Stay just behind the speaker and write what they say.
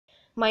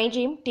My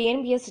dream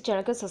TNPSC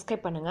சேனலுக்கு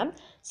subscribe பண்ணுங்கள்.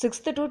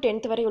 6th to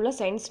 10th வரை உள்ள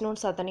சயின்ஸ்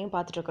நோட்ஸ் அத்தனையும்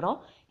பார்த்துட்ருக்குறோம்.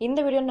 இந்த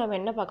வீடியோ நம்ம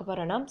என்ன பார்க்க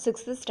போகிறோன்னா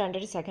 6th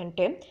ஸ்டாண்டர்ட் செகண்ட்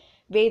டேர்ம்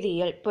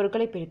வேதியியல்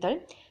பொருட்களை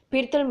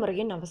பிரித்தல்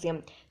முறையின் அவசியம்.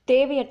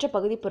 தேவையற்ற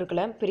பகுதி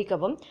பொருட்களை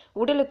பிரிக்கவும்,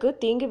 உடலுக்கு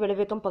தீங்கு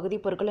விளைவிக்கும் பகுதி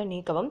பொருட்களை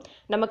நீக்கவும்,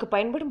 நமக்கு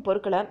பயன்படும்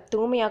பொருட்களை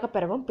தூய்மையாக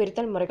பெறவும்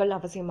பிரித்தல் முறைகள்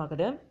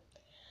அவசியமாகுது.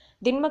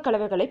 திண்ம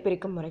கலவைகளை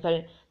பிரிக்கும் முறைகள்.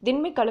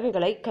 திண்ம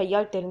கலவைகளை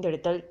கையால்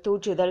தேர்ந்தெடுத்தல்,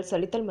 தூற்றுதல்,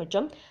 சலித்தல்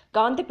மற்றும்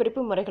காந்த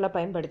பிரிப்பு முறைகளை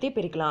பயன்படுத்தி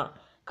பிரிக்கலாம்.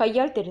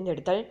 கையால்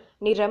தேர்ந்தெடுத்தல்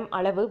நிறம்,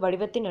 அளவு,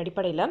 வடிவத்தின்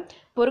அடிப்படையில்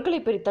பொருட்களை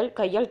பிரித்தல்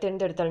கையால்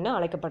தேர்ந்தெடுத்தல்னு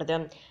அழைக்கப்படுது.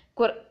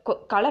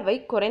 கலவை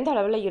குறைந்த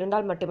அளவில்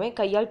இருந்தால் மட்டுமே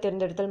கையால்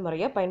தேர்ந்தெடுத்தல்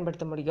முறையை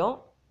பயன்படுத்த முடியும்.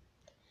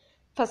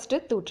 ஃபர்ஸ்ட்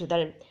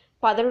தூற்றுதல்.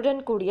 பதனுடன்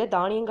கூடிய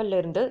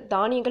தானியங்களிலிருந்து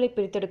தானியங்களை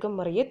பிரித்தெடுக்கும்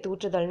முறையே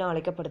தூற்றுதல்னு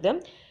அழைக்கப்படுது.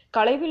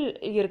 கலவையில்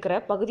இருக்கிற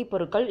பகுதி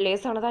பொருட்கள்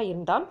லேசானதாக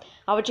இருந்தால்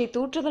அவற்றை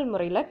தூற்றுதல்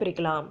முறையில்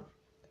பிரிக்கலாம்.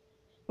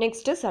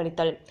 நெக்ஸ்ட்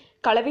சலித்தல்.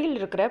 கலவையில்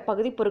இருக்கிற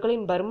பகுதி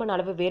பொருட்களின் பருமன்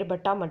அளவு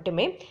வேறுபட்டால்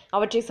மட்டுமே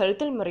அவற்றை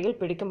சலித்தல் முறையில்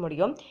பிடிக்க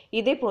முடியும்.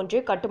 இதே போன்று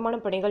கட்டுமான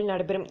பணிகள்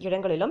நடைபெறும்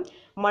இடங்களிலும்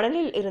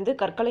மணலில் இருந்து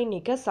கற்களை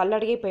நீக்க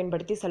சல்லடையை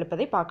பயன்படுத்தி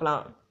சலிப்பதை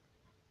பார்க்கலாம்.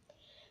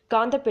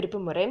 காந்த பிரிப்பு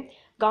முறை.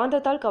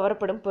 காந்தத்தால்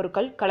கவரப்படும்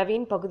பொருட்கள்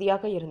கலவையின்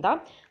பகுதியாக இருந்தால்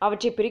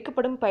அவற்றை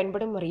பிரிக்கப்படும்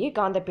பயன்படும் முறையே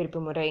காந்த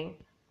பிரிப்பு முறை.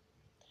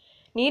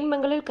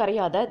 நீர்மங்களில்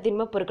கரையாத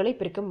திண்ம பொருட்களை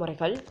பிரிக்கும்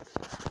முறைகள்.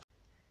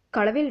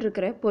 கலவையில்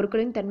இருக்கிற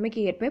பொருட்களின் தன்மைக்கு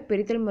ஏற்ப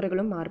பிரித்தல்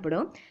முறைகளும்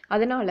மாறுபடும்.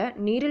 அதனால்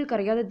நீரில்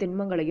கரையாத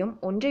திண்மங்களையும்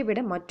ஒன்றை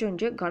விட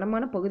மற்றொன்று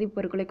கனமான பகுதி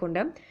பொருட்களை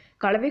கொண்ட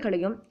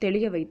கலவைகளையும்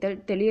தெளிய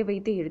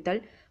வைத்து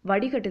இழுத்தல்,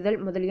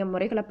 வடிகட்டுதல் முதலிய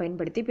முறைகளை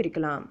பயன்படுத்தி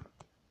பிரிக்கலாம்.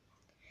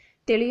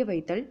 தெளிய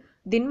வைத்தல்.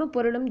 திண்ம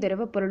பொருளும்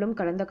திரவ பொருளும்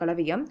கலந்த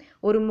கலவையை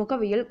ஒரு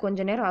முகவையில்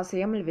கொஞ்ச நேரம்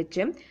அசையாமல்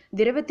வச்சு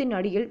திரவத்தின்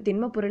அடியில்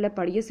திண்ம பொருளை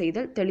படிய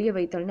செய்தல் தெளிய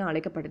வைத்தல்னு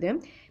அழைக்கப்படுது.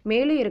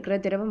 மேலே இருக்கிற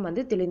திரவம்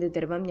தெளிந்த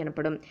திரவம்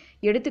எனப்படும்.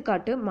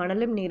 எடுத்துக்காட்டு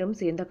மணலும் நீரும்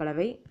சேர்ந்த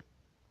கலவை.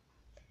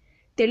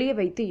 தெளிய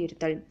வைத்து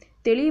ஈர்த்தல்.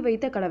 தெளிய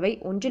வைத்த கலவை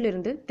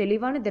ஒன்றிலிருந்து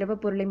தெளிவான திரவ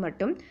பொருளை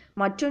மட்டும்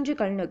மற்றொன்று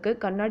கலனுக்கு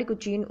கண்ணாடி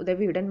குச்சியின்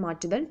உதவியுடன்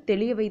மாற்றுதல்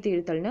தெளிய வைத்து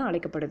ஈர்த்தல்னு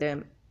அழைக்கப்படுது.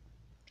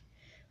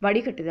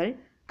 வடிகட்டுதல்.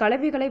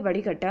 கலவைகளை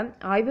வடிகட்ட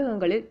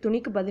ஆய்வகங்களில்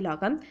துணிக்கு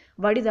பதிலாக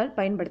வடிதால்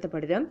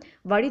பயன்படுத்தப்படுது.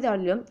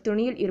 வடிதாளிலும்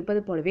துணியில்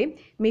இருப்பது போலவே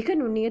மிக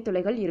நுண்ணிய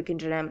துளைகள்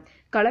இருக்கின்றன.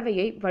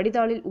 கலவையை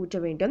வடிதாளில்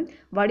ஊற்ற வேண்டும்.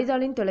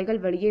 வடிதாளின்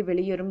துளைகள்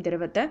வெளியேறும்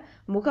திரவத்தை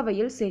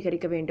முகவையில்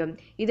சேகரிக்க வேண்டும்.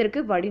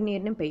 இதற்கு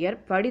வடிநீர்னு பெயர்.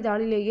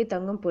 வடிதாளிலேயே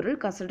தங்கும்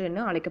பொருள்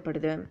கசடுன்னு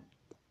அழைக்கப்படுது.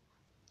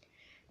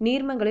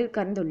 நீர்மங்களில்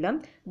கரைந்துள்ள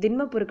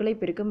திண்ம பொருட்களை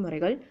பிரிக்கும்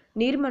முறைகள்.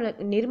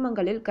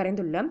 நீர்மங்களில்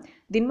கரைந்துள்ள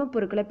திண்ம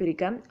பொருட்களை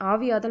பிரிக்க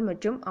ஆவியாதல்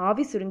மற்றும்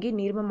ஆவி சுருங்கி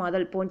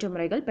நீர்மமாதல் போன்ற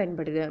முறைகள்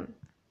பயன்படுது.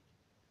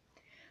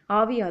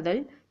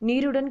 ஆவியாதல்.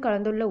 நீருடன்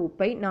கலந்துள்ள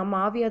உப்பை நாம்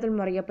ஆவியாதல்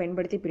முறையை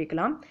பயன்படுத்தி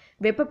பிரிக்கலாம்.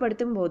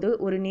 வெப்பப்படுத்தும் போது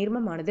ஒரு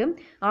நீர்மமானது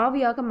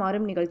ஆவியாக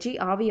மாறும் நிகழ்ச்சி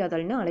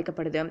ஆவியாதல்னு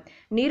அழைக்கப்படுது.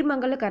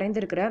 நீர்மங்களில்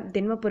கரைந்திருக்கிற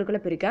திண்ம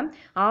பொருட்களை பிரிக்க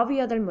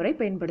ஆவியாதல் முறை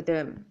பயன்படுது.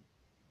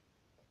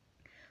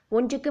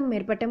 ஒன்றுக்கும்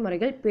மேற்பட்ட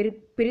முறைகள்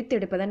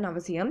பிரித்தெடுப்பதன்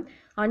அவசியம்.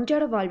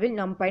 அன்றாட வாழ்வில்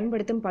நாம்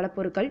பயன்படுத்தும் பல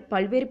பொருட்கள்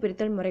பல்வேறு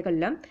பிரித்தல்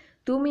முறைகளில்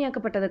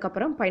தூய்மையாக்கப்பட்டதுக்கு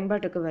அப்புறம்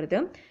பயன்பாட்டுக்கு வருது.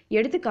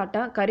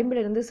 எடுத்துக்காட்டா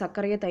கரும்பிலிருந்து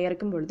சர்க்கரையை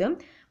தயாரிக்கும் பொழுது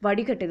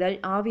வடிகட்டுதல்,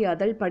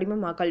 ஆவியாதல்,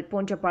 படிமமாக்கல்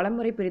போன்ற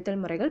பலமுறை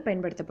பிரித்தல் முறைகள்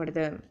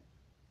பயன்படுத்தப்படுது.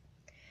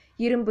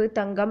 இரும்பு,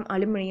 தங்கம்,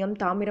 அலுமினியம்,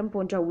 தாமிரம்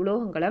போன்ற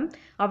உலோகங்களை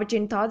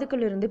அவற்றின்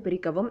தாதுக்களிலிருந்து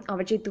பிரிக்கவும்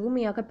அவற்றை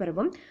தூய்மையாக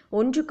பெறவும்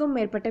ஒன்றுக்கும்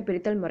மேற்பட்ட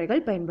பிரித்தல்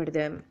முறைகள்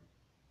பயன்படுது.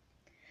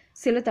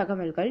 சில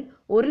தகவல்கள்.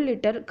 1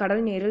 லிட்டர்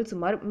கடல் நீரில்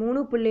சுமார்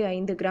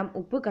 3.5 கிராம்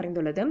உப்பு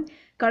கரைந்துள்ளது.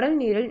 கடல்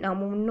நீரில்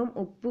நாம் உண்ணும்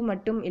உப்பு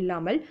மட்டும்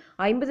இல்லாமல்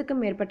 50க்கும்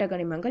மேற்பட்ட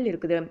கனிமங்கள்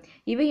இருக்குது.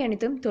 இவை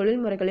அனைத்தும்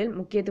தொழில்முறைகளில்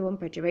முக்கியத்துவம்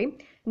பெற்றவை.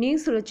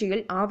 நீர்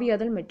சுழற்சியில்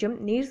ஆவியாதல் மற்றும்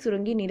நீர்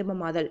சுருங்கி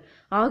நீர்மமாதல்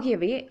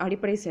ஆகியவையே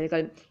அடிப்படை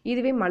செயல்கள்.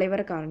 இதுவே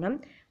மலைவர காரணம்.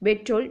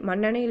 பெட்ரோல்,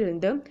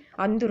 மண்ணெண்ணெயிலிருந்து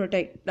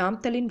அந்துரட்டை,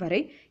 நாப்தலின்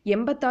வரை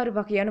 86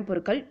 வகையான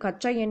பொருட்கள்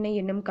கச்சா எண்ணெய்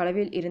என்னும்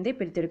கலவையில் இருந்தே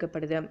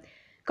பிரித்தெடுக்கப்படுது.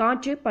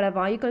 காற்று பல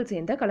வாயுக்கள்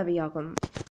சேர்ந்த கலவையாகும்.